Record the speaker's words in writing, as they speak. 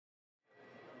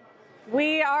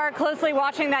We are closely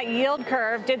watching that yield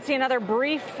curve. Did see another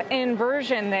brief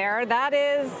inversion there. That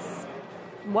is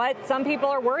what some people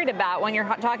are worried about when you're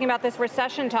talking about this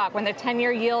recession talk, when the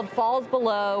 10-year yield falls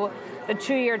below the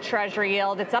 2-year Treasury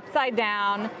yield. It's upside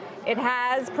down. It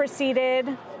has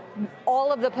preceded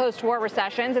all of the post-war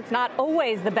recessions. It's not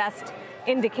always the best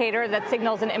indicator that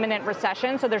signals an imminent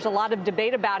recession, so there's a lot of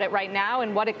debate about it right now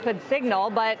and what it could signal,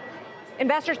 but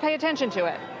investors pay attention to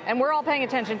it, and we're all paying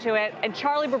attention to it, and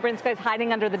Charlie Babrinska is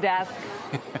hiding under the desk.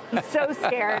 He's so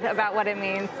scared about what it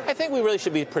means. I think we really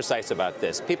should be precise about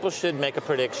this. People should make a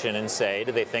prediction and say,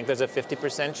 do they think there's a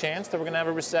 50% chance that we're going to have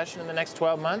a recession in the next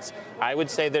 12 months? I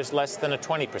would say there's less than a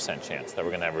 20% chance that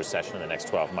we're going to have a recession in the next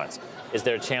 12 months. Is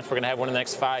there a chance we're going to have one in the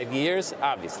next 5 years?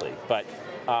 Obviously, but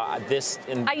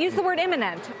I use the word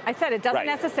imminent. I said it doesn't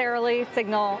necessarily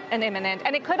signal an imminent.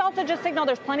 And it could also just signal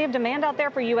there's plenty of demand out there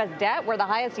for U.S. debt. We're the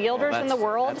highest yielders in the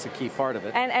world. That's a key part of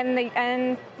it.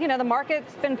 And you know, the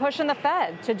market's been pushing the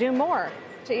Fed to do more,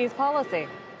 to ease policy.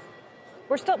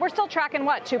 We're still tracking,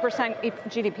 what, 2%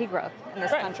 GDP growth in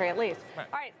this country at least. All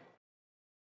right.